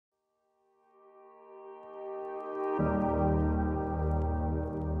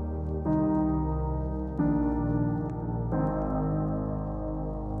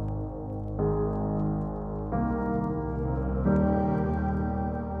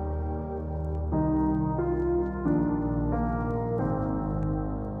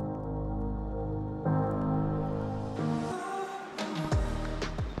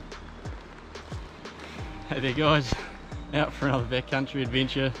there guys, out for another backcountry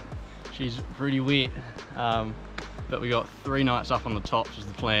adventure. She's pretty wet, but we got 3 nights up on the tops is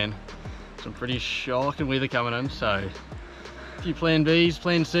the plan. Some pretty shocking weather coming in, so a few plan Bs,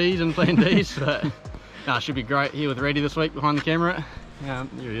 plan Cs and plan Ds, but no, it should be great. Here with Raddy this week behind the camera. Here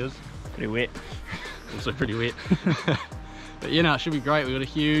he is. Pretty wet. Also pretty wet. But you know, it should be great. We've got a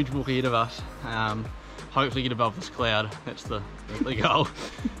huge walk ahead of us. Hopefully get above this cloud, that's the goal.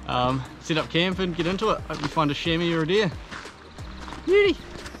 Set up camp and get into it. Hope we find a chamois or a deer. Beauty!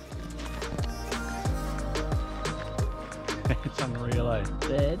 It's unreal, eh?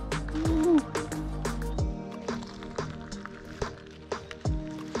 Dad.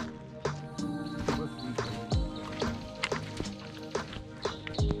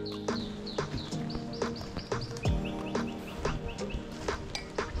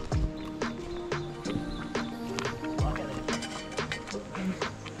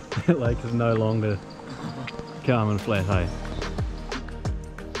 That lake is no longer calm and flat, hey?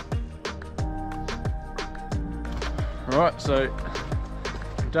 Alright, so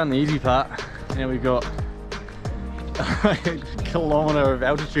we've done the easy part. Now we've got a kilometre of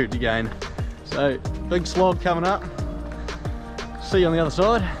altitude to gain. So, big slog coming up. See you on the other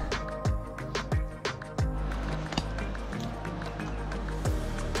side.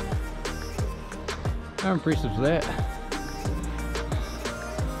 How impressive is that?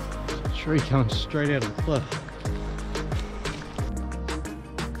 Tree coming straight out of the cliff.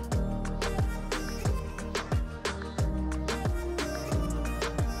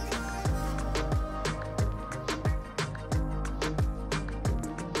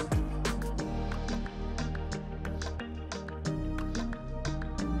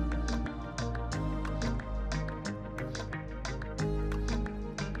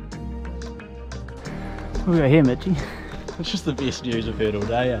 What we got here, Mitchy? It's just the best news I've heard all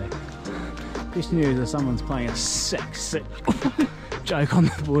day, eh? Best news is someone's playing a sick joke on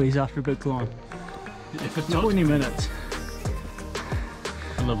the boys after a big climb. If it's not 20 minutes.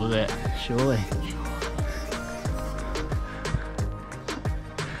 I love that. Surely.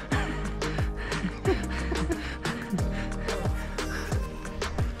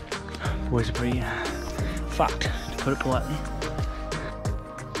 Boys are pretty fucked, to put it politely.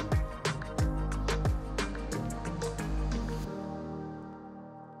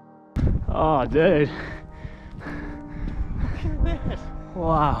 Oh, dude. Look at that.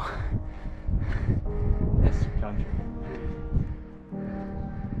 Wow. That's some country.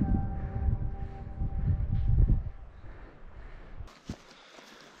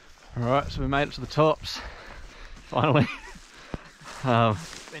 Alright, so we made it to the tops. Finally.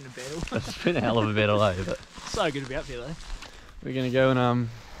 It's been a battle. It's been a hell of a battle, eh? But So good to be up there though. we're gonna go and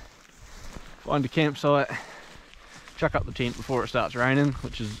find a campsite, chuck up the tent before it starts raining,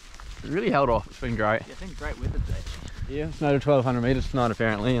 which is really held off. It's been great. Yeah, I think great weather today. Yeah, it's no to 1200 metres tonight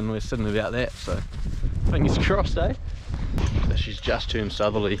apparently, and we're sitting about that, so fingers crossed, eh? So she's just turned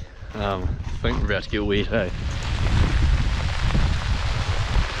southerly. I think we're about to get wet, eh?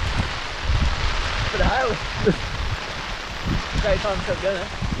 Bit of hail. Great time to cook dinner.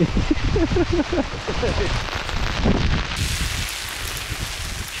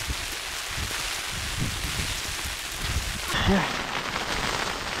 Yeah.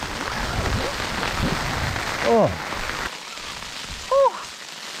 Oh.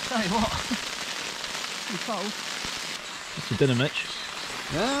 Tell you what. It's cold. What's for dinner, Mitch?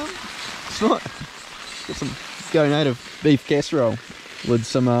 It's not. Got some Go Native beef casserole with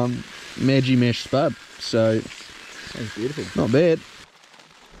some Maggi mashed spud. So That's beautiful. not bad.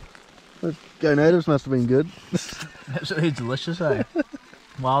 Those Go Natives must have been good. Absolutely delicious, eh?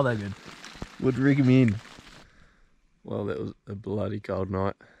 Wow, they're good. Would recommend. Well, that was a bloody cold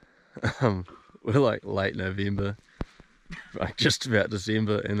night. We're like late November, like just about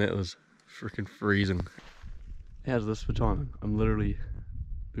December, and that was freaking freezing. How's this for timing? I'm literally,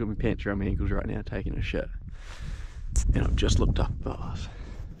 I've got my pants around my ankles right now taking a shit, and I've just looked up above us.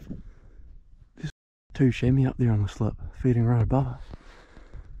 There's 2 chamois up there on the slip, feeding right above us.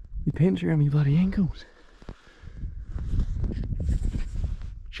 My pants around my bloody ankles.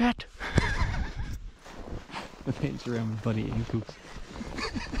 Shit! My pants around my bloody ankles.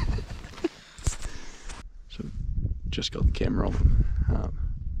 So, just got the camera on them.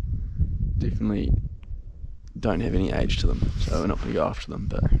 Definitely don't have any age to them, so we're not going to go after them,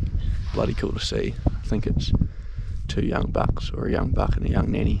 but bloody cool to see. I think it's 2 young bucks, or a young buck and a young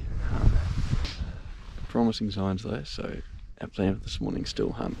nanny. Promising signs though, so our plan for this morning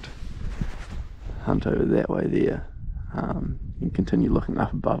still hunt over that way there, and continue looking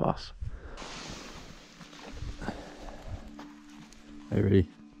up above us. Hey, ready?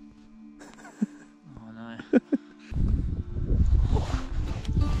 Oh no.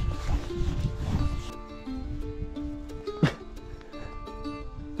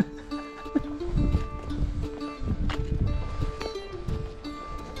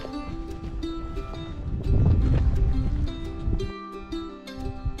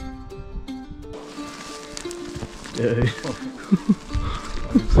 dude.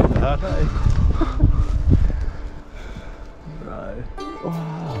 Bro.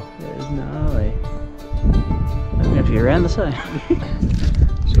 Wow, that is gnarly. I'm gonna have to get around the same.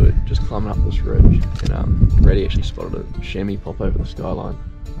 So we're just climbing up this ridge, and Raddy actually spotted a chamois pop over the skyline.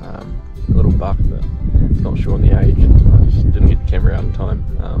 A little buck, but not sure on the age. I just didn't get the camera out in time.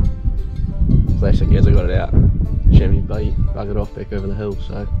 Classic, as I got it out, chamois buggered off back over the hill.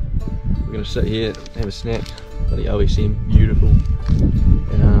 So we're gonna sit here, have a snack, bloody OSM, beautiful,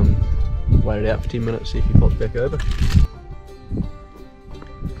 and wait it out for 10 minutes, see if he pops back over.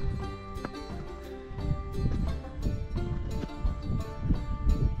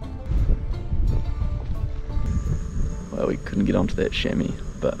 Well, we couldn't get onto that chamois,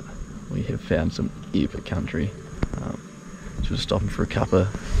 but we have found some epic country. So we're stopping for a cuppa,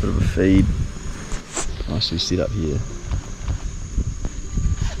 bit of a feed. Nicely set up here.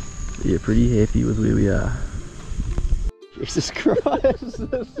 Yeah, pretty happy with where we are. Jesus Christ,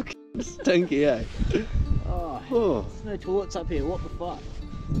 this stinky, eh? Oh, there's no toilets up here, what the fuck?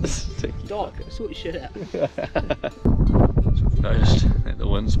 Stinky. Doc, sort your shit out. So I've noticed that the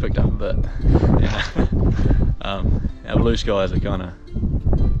wind's picked up a bit. Yeah. Our blue skies are kind of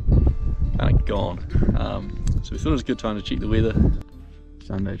gone. So we thought it was a good time to check the weather.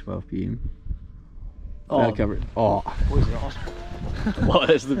 Sunday, 12 PM. Oh, Cover it. Oh, boys are awesome. well,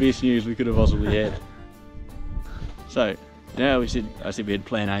 that's the best news we could have possibly had. So now I said we had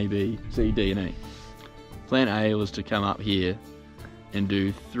plan A, B, C, D, and E. Plan A was to come up here and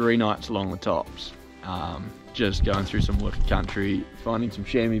do 3 nights along the tops, just going through some wicked country, finding some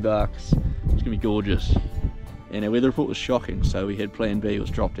chamois bucks. It's gonna be gorgeous. And our weather report was shocking, so we had plan B was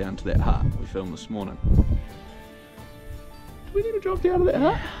drop down to that hut we filmed this morning. Do we need to drop down to that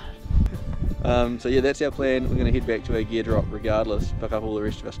hut? So yeah, that's our plan. We're gonna head back to our gear drop regardless, pick up all the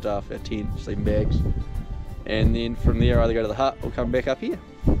rest of our stuff, our tent, sleeping bags, and then from there either go to the hut or come back up here.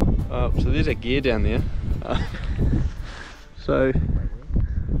 So there's our gear down there. So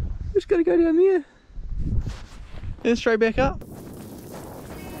just gotta go down there and straight back up.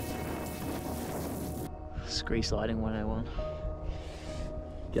 Scree sliding 101.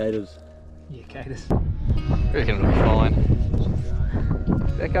 Gators. Yeah, gators. I reckon it'll be fine.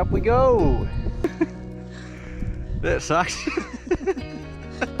 Back up we go. That sucks.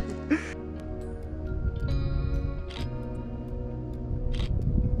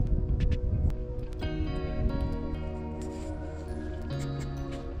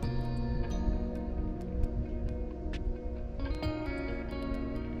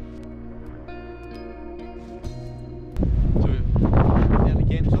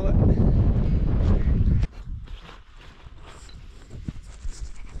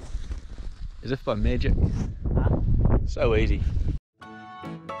 As if by magic. So easy.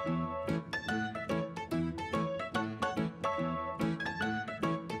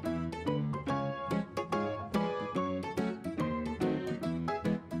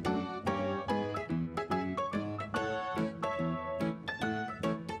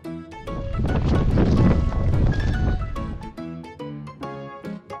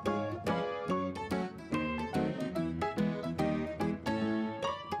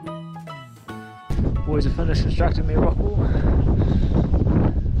 Boys have finished constructing me a rock wall.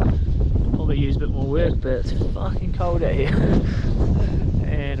 Probably use a bit more work, but it's fucking cold out here.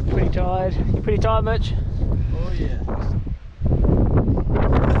 And I'm pretty tired. You pretty tired, Mitch? Oh yeah.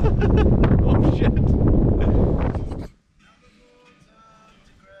 Oh shit.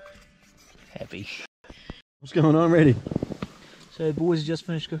 Happy. What's going on, Raddy? So the boys have just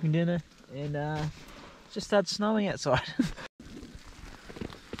finished cooking dinner and just started snowing outside.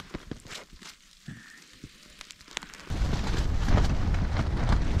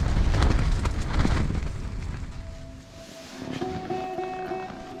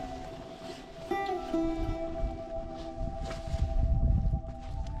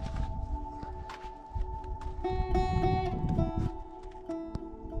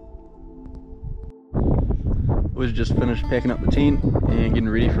 We've just finished packing up the tent and getting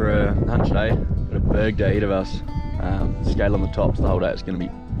ready for a hunch day. Got a big day ahead of us. Scale on the tops the whole day, it's going to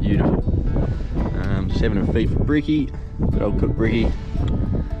be beautiful. Just having a feed for brekkie, good old cooked brekkie,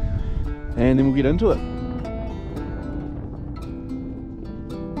 and then we'll get into it.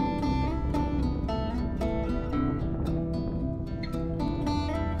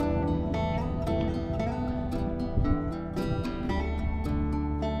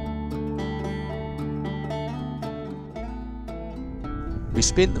 We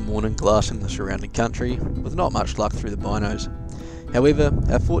spent the morning glassing the surrounding country, with not much luck through the binos. However,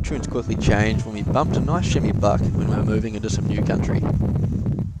 our fortunes quickly changed when we bumped a nice chamois buck when we were moving into some new country.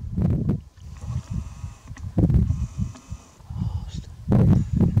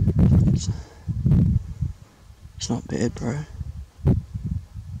 not bad, bro.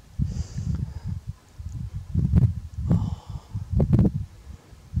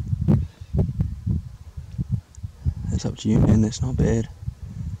 That's up to you, man. That's not bad.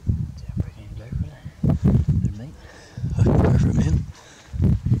 I can go for it, man.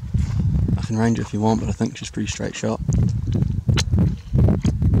 I can range it if you want, but I think she's pretty straight shot.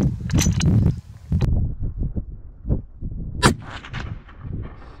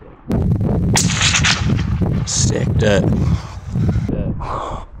 Sacked it.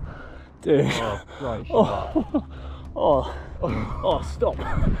 Dude. Oh, stop.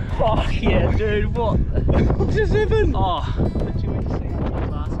 Fuck yeah, dude, what? What just happened? Oh, literally went to see how it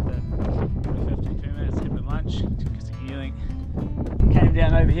lasted for 52 minutes, hit the lunch, took us to healing. Came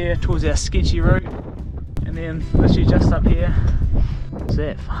down over here towards our sketchy route, and then literally just up here, what's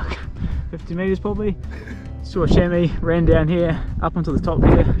that, fuck, 50 metres probably, saw a chamois, ran down here, up onto the top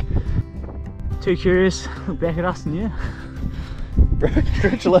here, too curious, looked back at us and yeah. Bro,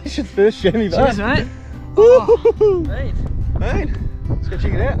 congratulations, first chamois, bro. Cheers, mate. Oh, mate. Mate, let's go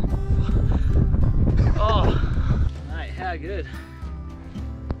check it out. Oh, mate, how good.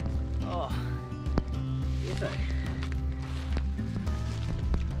 Oh, epic.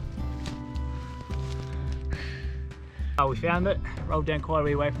 Oh, we found it, rolled down quite a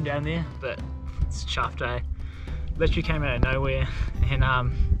wee way from down there, but it's chuffed, eh? Literally came out of nowhere, and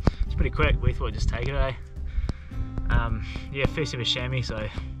it's pretty quick. We thought we'd just take it, eh? Yeah, first ever chamois, so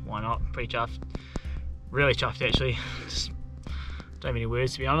why not? Pretty chuffed. Really chuffed, actually. Just don't have any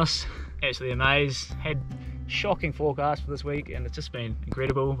words, to be honest. Absolutely amazed. Had shocking forecast for this week, and it's just been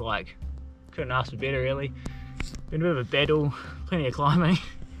incredible. Like, couldn't ask for better, really. Been a bit of a battle, plenty of climbing.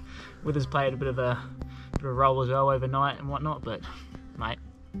 Weather's played a bit of a role as well overnight and whatnot, but mate,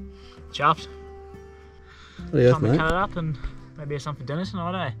 chuffed. Yeah, Time to cut it up and maybe have something for dinner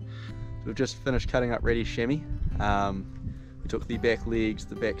tonight, eh? We've just finished cutting up Raddy's chamois. We took the back legs,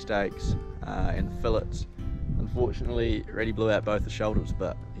 the back steaks, and the fillets. Unfortunately, Raddy blew out both the shoulders,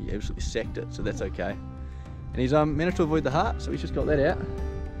 but he absolutely sacked it, so that's okay. And he's managed to avoid the heart, so he's just got that out.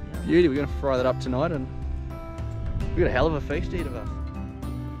 Beauty, we're going to fry that up tonight, and we've got a hell of a feast ahead of us.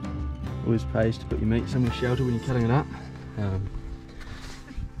 Always pays to put your meat somewhere sheltered when you're cutting it up.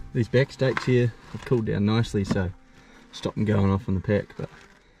 These back steaks here have cooled down nicely, so stop them going off in the pack, but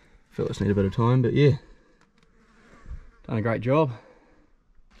fillets need a bit of time, but yeah, done a great job.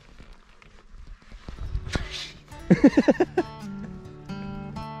 Got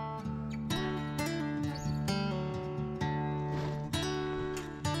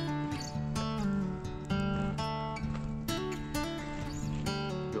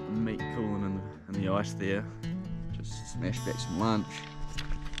the meat cooling in the ice there. Just smashed back some lunch.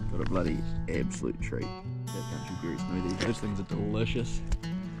 Got a bloody absolute treat. Backcountry berry smoothie. Those things are delicious.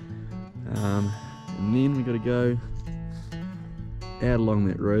 And then we got to go out along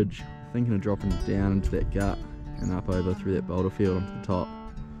that ridge, thinking of dropping down into that gut and up over through that boulder field onto the top.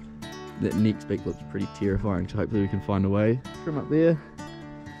 That next peak looks pretty terrifying, so hopefully we can find a way from up there.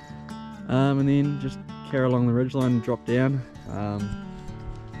 And then just carry along the ridgeline and drop down.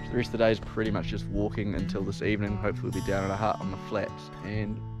 The rest of the day is pretty much just walking until this evening. Hopefully we'll be down in a hut on the flats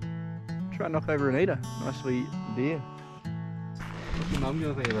and try and knock over an eater. Nice wee deer. What's your mum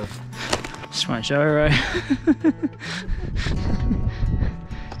gonna think of this? Just won't show her, eh?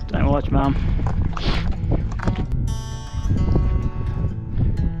 Don't watch, mum.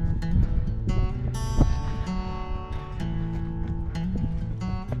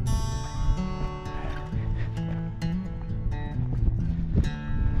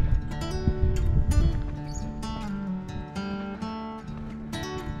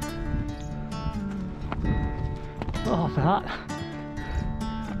 Oh, that.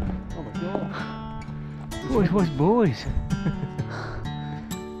 Oh my god. Boys.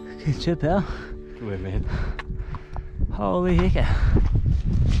 Good chip, pal. Good way, man. Holy hecker.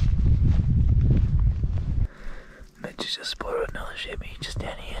 Mitch has just spotted another chamois just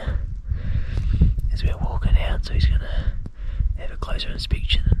down here. As we're walking out, so he's gonna have a closer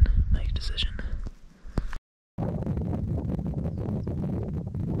inspection and make a decision.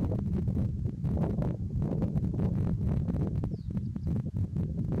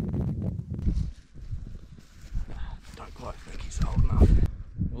 Don't quite think he's old enough.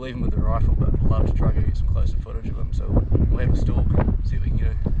 We'll leave him with the rifle, but I'd love to try to get some closer footage of him, so we'll have a stalk, see what we can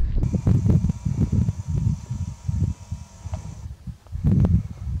do.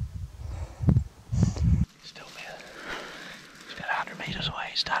 Still about 100 metres away,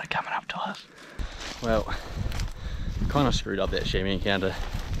 he started coming up to us. Well, kind of screwed up that chamois encounter.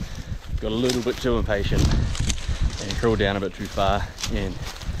 Got a little bit too impatient and crawled down a bit too far and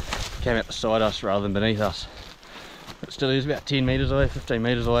came out beside us rather than beneath us. still is, about 10 metres away, 15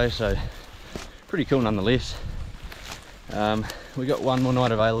 metres away, so pretty cool nonetheless. We got one more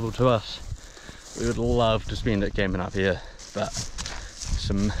night available to us. We would love to spend it camping up here, but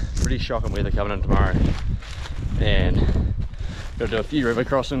some pretty shocking weather coming in tomorrow, and got to do a few river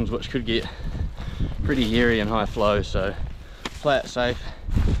crossings which could get pretty hairy and high flow, so play it safe,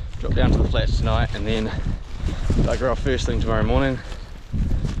 drop down to the flats tonight, and then bugger off first thing tomorrow morning.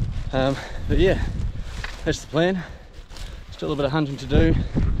 But yeah, that's the plan. Still a bit of hunting to do.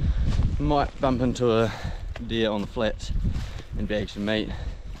 Might bump into a deer on the flats and bag some meat,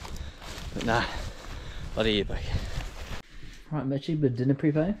 but nah, bloody epic. Right, Mitchy, bit of dinner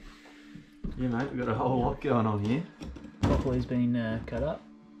prep, eh? Yeah mate, we've got a whole lot going on here. Broccoli's been cut up,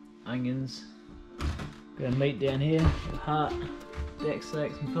 onions, bit of meat down here, heart, back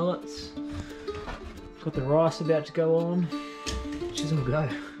steaks and fillets. Got the rice about to go on. She's all go.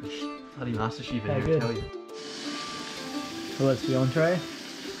 Bloody master chef, How I good. tell you. So that's the entree.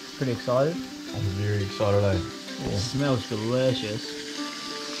 Pretty excited. I'm very excited, eh? It smells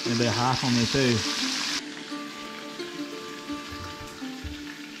delicious. And a bit of heart on there too.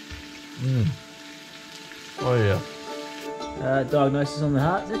 Oh yeah. Diagnosis on the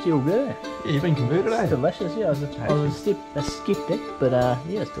heart, it's actually all good. Yeah, you've been converted, It's eh? delicious, yeah. I was a skeptic, but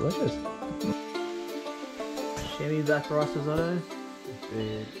yeah, it's delicious. Chamois black rice risotto.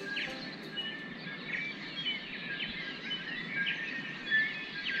 Good.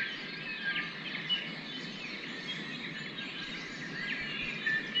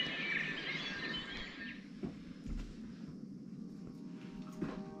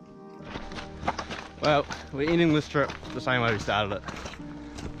 Well, we're ending this trip the same way we started it.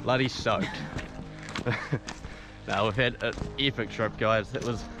 Bloody soaked. Now we've had an epic trip, guys. It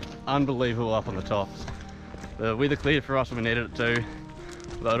was unbelievable up on the tops. The weather cleared for us when we needed it to,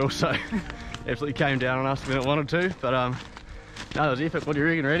 though it also absolutely came down on us when it wanted to. But no, it was epic. What do you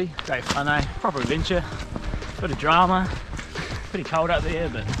reckon, Raddy? Great fun, eh? Proper adventure. Bit of drama. Pretty cold up there,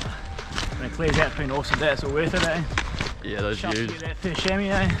 but when it clears out between horses, that's all worth it, eh? Yeah, those Shot to views. get that first chamois,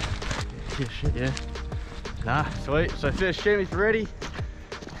 eh? Yeah, shit, yeah. Nah, sweet. So first chamois for Raddy.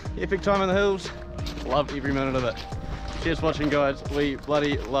 Epic time in the hills. Loved every minute of it. Cheers for watching, guys. We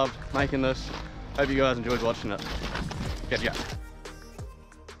bloody loved making this. Hope you guys enjoyed watching it. Catch ya.